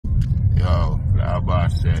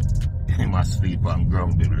said he must sleep on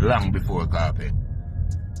ground long before carpet.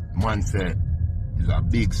 Man said it's a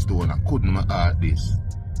big stone, I couldn't my heart this.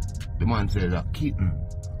 The man said a kitten,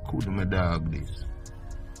 couldn't my dog this.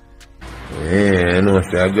 Yeah, you know,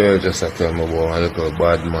 see a girl just tell me about a little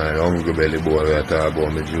bad mind, hungry belly boy we talk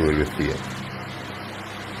about my jewelry fear.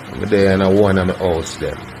 I'm there in one of my house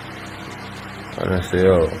then. And I say,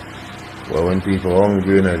 oh, well when people are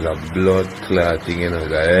hungry, you know, it's a blood clotting, you know,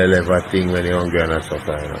 it's a hell of a thing when you're hungry and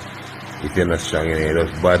suffer, you know. If you're not strong, you know, you're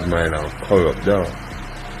just bad mind and corrupt down.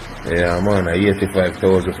 Yeah, man, I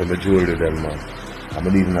 85,000 for the jewelry then, man. I'm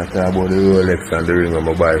even not talking about the Rolex and the ring on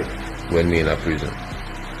my buy when me in a prison.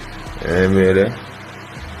 Yeah, me there?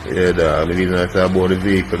 Yeah, dog. I'm even not talking about the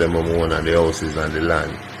vehicle them I'm own and the houses and the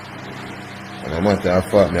land. And a matter of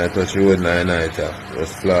fact, I touch the road night,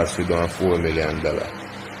 just flash with $4 million.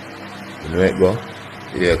 You know it go?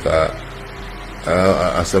 Yeah, cause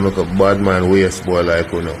I say make a bad man waste boy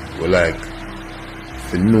like you know. We like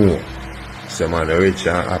to know. Say man rich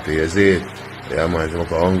and happy, you see it? Yeah man, so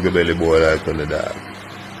make a hungry belly boy like you know dog.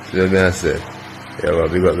 See what I say? Yeah,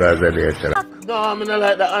 but big up guys are there. No, I mean I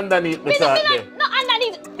like the underneath me talk there. No,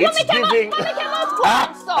 underneath. It's giving. You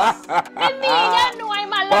know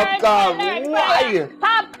I'm a popcorn. Why?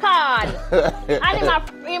 Popcorn. And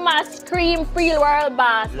he must scream free world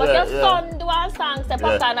boss. But your son do a song say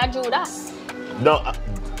popcorn and Judas. No,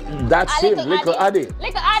 that's him, little Addy.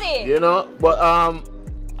 Little Addy. You know, but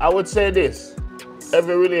I would say this.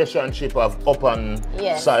 Every relationship have up and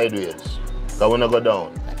sideways. Because we not go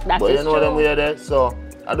down. But you know what I'm here there? So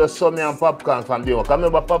I just saw me and popcorn from the work. I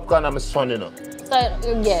remember popcorn and my son, you know. So,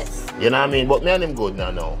 yes. You know what I mean? But me and him good now.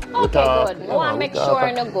 Okay, good. I want to make sure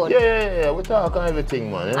you're good. Yeah. We talk on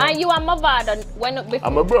everything, man. You know? And you and my father, before.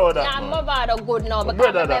 I'm a brother, yeah, man. My father good now.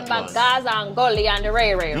 Because I remember Gaza and Gully and the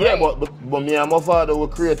Ray Ray. Yeah, right? but me and my father will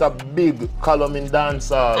create a big column in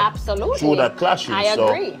dancehall. Absolutely. Through that clashing. I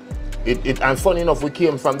agree. So and funny enough, we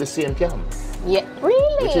came from the same camp. Yeah,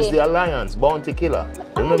 really? Which is the Alliance, Bounty Killer.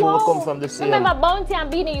 Remember we come from the same... Remember Bounty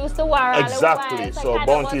and Beanie used to war. Exactly, so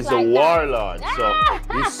Bounty is the warlord. So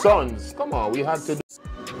his sons, come on, we had to do...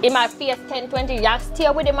 In my face 10, 20, you stay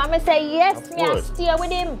with him. I'm say yes, me I stay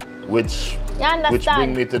with him. Which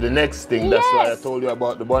brings me to the next thing. That's why I told you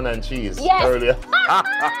about the bun and cheese earlier.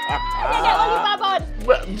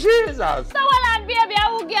 But Jesus! So well, baby,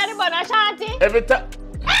 I will get the bun and shanty. Every time...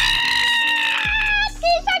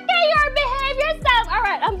 Keisha, can you behave yourself? All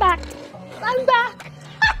right, I'm back.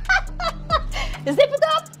 Zip it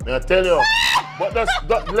up. I tell you,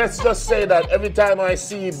 but let's just say that every time I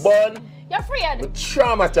see Bun, you're afraid. I'm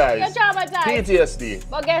traumatized. You're traumatized. PTSD.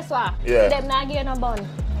 But guess what? Yeah. Them not give no bun.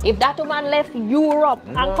 If that woman left Europe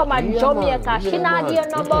and come to Jamaica, she not give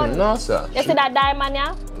no bun. No, sir. You see that diamond,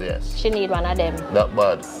 yeah? Yes. She need one of them. Not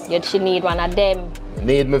bad. Yet she need one of them.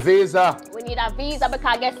 Need my visa. We need a visa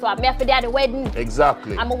because guess what? Me for the wedding.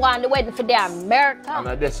 Exactly. I'm going the wedding for the America. And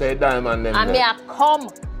I just say diamond them. And me I come.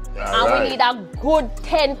 And we need a good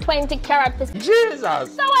 10, 20 carat piece. Jesus.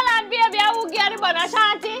 So well, baby, I will get the bun and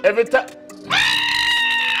shanty. Every time.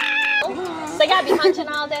 So y'all be hunching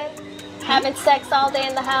all day? Having sex all day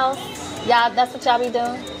in the house? Yeah, that's what y'all be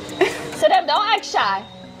doing? So them, don't act shy.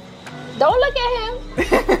 Don't look at him.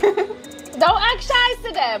 Don't act shy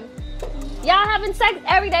to them. Y'all having sex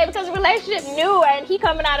every day because the relationship new and he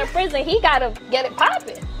coming out of prison, he gotta get it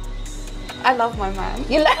popping. I love my man.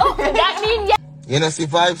 You like, oh, that mean yeah. You know, see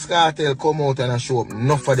vybz Kartel come out and show up,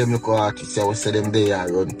 enough of them local artists, I will say them there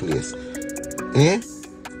and run place. Eh?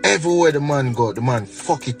 Everywhere the man go, the man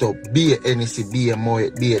fuck it up. Be a NEC, be a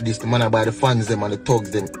Moet, be a this. The man about the fans them and the thugs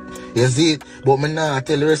them. You see it? But me nah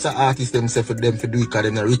tell the rest of artists themselves for them to do it because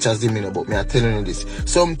they're not rich as them, you know. But me I telling you this.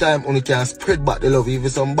 Sometimes when you can spread back the love, even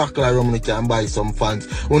some backlash when you can buy some fans.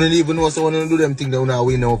 When you even know so when you do them things, they wanna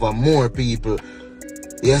win over more people.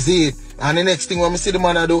 You see it? And the next thing when I see the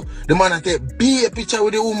man I do, the man I take be a picture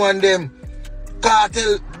with the woman them.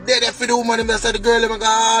 Kartel, they there for the woman them. That's the girl them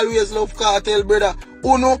I always love Kartel, brother.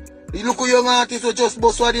 Uno, you look at young artists who just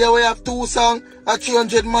bust what they have 2 songs, a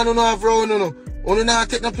 300 man who have round, no. Uno not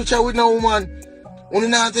take no picture with no woman. Uno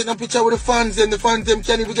not take no picture with the fans them. The fans them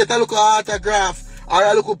can't even get a look at autograph or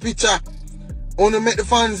a look at picture. Uno make the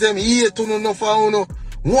fans them hate uno no for uno.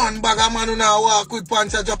 One bag of man who now walk with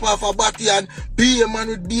pants and drop off a body and be a man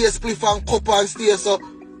with bass spliff and cup and stay so.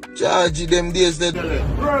 Charge them days that.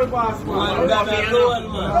 Girl boss man, that's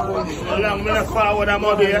alone man. Long me forward I'm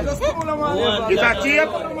up here. It's a tape?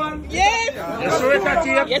 Yes. You sure it's a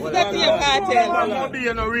tape? Yes, it's a tape, Kartel. I'm up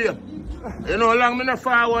here no real. You know long me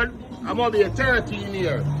forward, I'm up here 13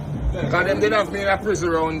 years. Because them didn't have me in a prison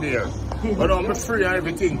around there. But I'm free and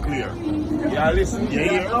everything clear. Yeah, listen.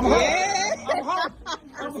 Yeah. I'm hot.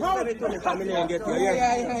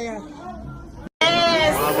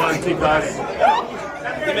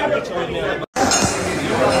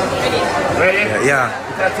 Yeah.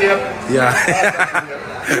 Yeah.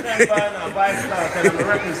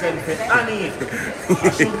 I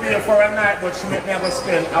should be here for a night, but she make me have to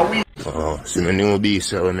spend a week. Oh, see my new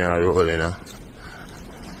beast when I roll in. I'm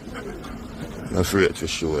afraid to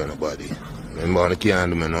show anybody. Remember, I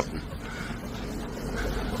can't do me nothing.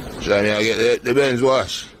 Try me to get the Benz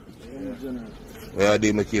wash. Where I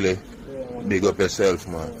did my kill it. Big up yourself,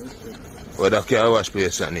 man. What that car wash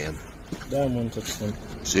place your name? Diamond touchdown.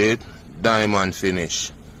 See it? Diamond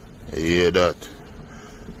finish. You hear that?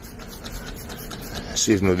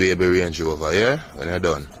 See if my baby Range Rover, yeah? When you're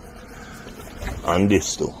done. And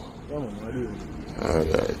this too.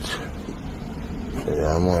 Alright.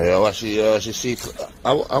 Yeah, man, you wash it, see.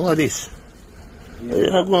 How about this? Yeah.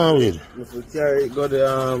 You're not going with? If we carry it, go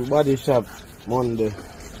to body shop Monday.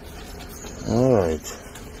 Alright.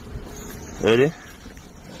 Ready?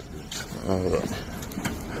 Alright.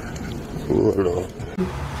 Hold on.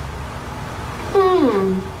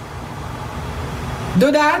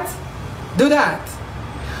 Do that. Do that.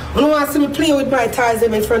 You want to see me play with my toys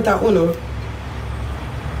in front of Uno?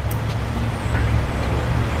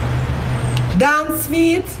 Dance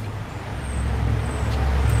feet.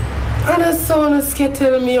 And the son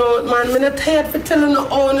skittle me out, man. I'm not tired for telling you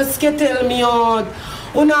how to skittle me out.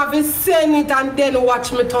 You have to send it and then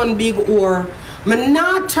watch me turn big or. Me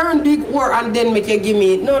not turn big or and then make you give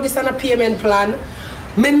me it. No, this is a payment plan.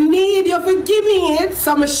 Me need you to give me it,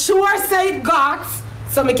 so I'm sure say it got,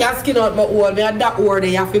 so I can skin out my oil. Me at that order,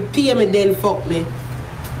 you have to pay me then fuck me.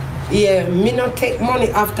 Yeah, me not take money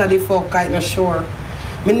after the fuck, I'm not sure.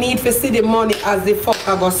 Me need to see the money as the fuck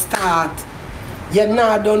I go start. You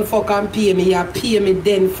not done fuck and pay me, you pay me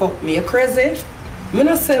then fuck me. You crazy? Me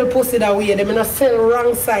not sell pussy that way, me not sell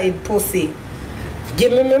wrong side pussy.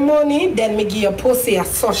 Give me my money, then me give you pussy, I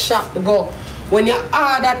so shop go. When you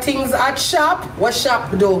order things at shop, what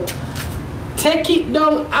shop do? Take it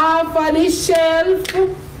down off of the shelf,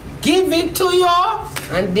 give it to you,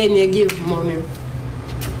 and then you give money.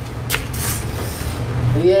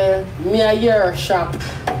 Yeah, me a your shop.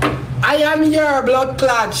 I am your blood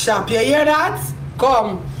clot shop. You hear that?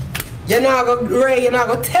 Come. You're not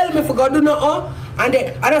gonna tell me if you go do nothing, and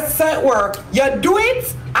then I just say work. You do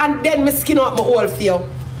it, and then me skin out my hole for you.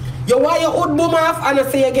 You want your hood boom off, and I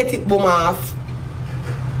say you get it boom off.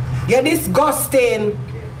 You're disgusting.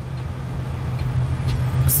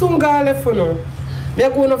 Soon go left for now. Me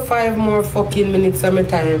go to 5 more fucking minutes of my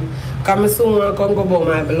time. Cause me soon want to go about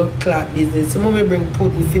my blood clot business. So me bring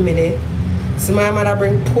pudding for me there. So my mother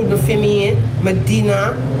bring pudding for me, my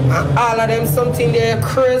dinner, and all of them something there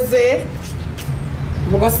crazy.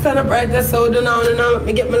 I'm gonna stand up right there so now let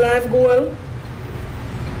me get my life goal.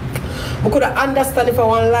 I could understand if I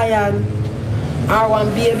want lion, or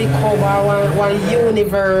one baby cub, or one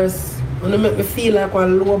universe, and make me feel like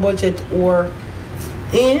one low budget or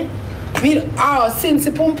since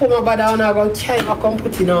the pump my bad down, I'm gonna try to come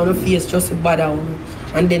put it on the face just to bad down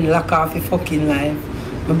and then lock off your fucking life.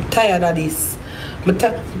 I'm tired of this.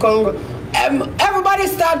 Everybody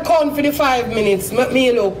start counting for the 5 minutes. Make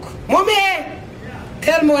me look. Mommy!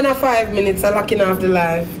 Tell me when the 5 minutes are locking off the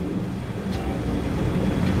life.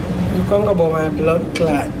 I'm going to go about my blood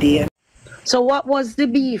clot there. So what was the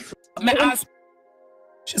beef? Me ask,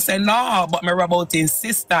 she said no, but me about his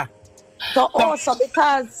sister. So also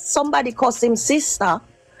because somebody calls him sister,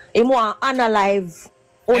 he want to unalive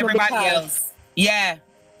everybody else. Yeah.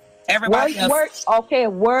 Everybody else. Where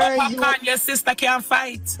popcaan, your sister can't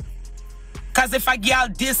fight. Cause if a girl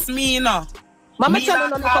diss me, you know. Mama tell you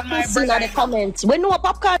not to in the comments. We know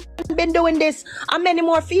popcaan been doing this. How many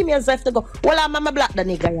more females have to go? Well, I'm Mama black the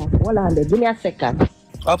nigga. Yeah. Hold on there. Give me a second.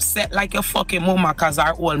 Upset like your fucking mama cause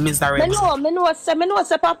our old misery. Me know say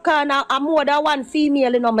popcaan are more than one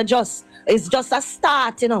female, you know, it's just a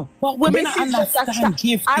start, you know. But women understand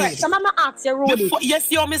gifted. Alright, so Mama ask you, Rudy.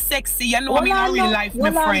 Yes, you're me sexy, you know me in real life,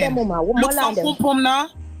 my friend. Look some pum now.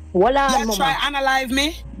 Hold on, you try analyze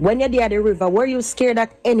me. When you're there at the river, were you scared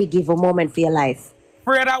at any given moment for your life?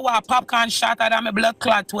 Afraid of what? Popcaan shot at my blood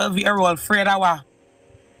clot 12-year-old. Afraid of what?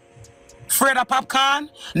 Afraid of popcaan?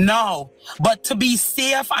 No. But to be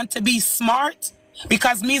safe and to be smart,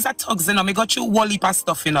 because me's a thugs, you know, me got you whole heap of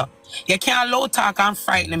stuff, you know. You can't low talk and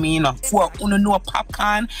frighten me, you know. For you know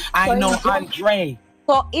popcaan, I know Andre.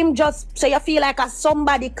 So him just so you feel like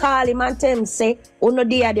somebody call him and tell him say, uno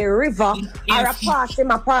there at the river, or a pass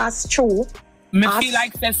him a pass through. Me feel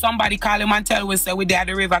like say somebody call him and tell we say we there at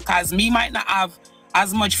the river, cause me might not have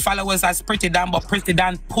as much followers as Pretty Dan, but Pretty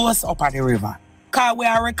Dan posts up at the river. Cause we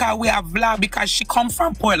are vlog because she come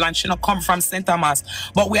from Portland, she not come from St. Thomas.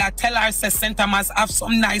 But we are tell her say St. Thomas have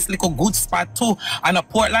some nice little good spot too. And a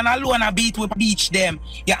Portland alone a beat with beach them.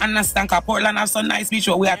 You understand? Cause Portland have some nice beach,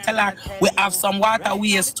 but we are tell her we have some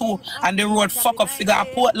waterways too. And the road fuck up figure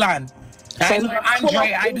of Portland. I know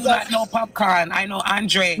Andre, I do not know Popcaan. I know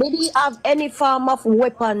Andre. Did he have any form of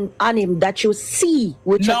weapon on him that you see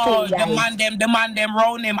with your No, thing, the man them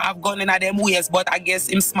round him have gun in them ways, but I guess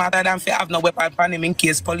him smarter than fi have no weapon on him in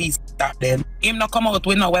case police stop them. Him not come out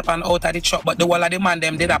with no weapon out of the truck, but the whole of the man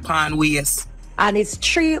them did a pan ways. And it's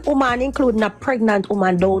 3 women, including a pregnant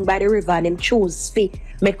woman down by the river, and him choose fi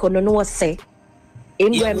make no know say.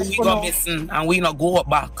 Him Yeah, we go missing and we not go up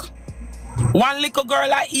back. One little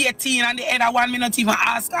girl at 18 and the other one me not even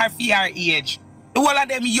ask her for her age. The whole of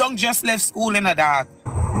them young just left school in the dark.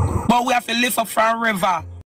 But we have to lift up from river.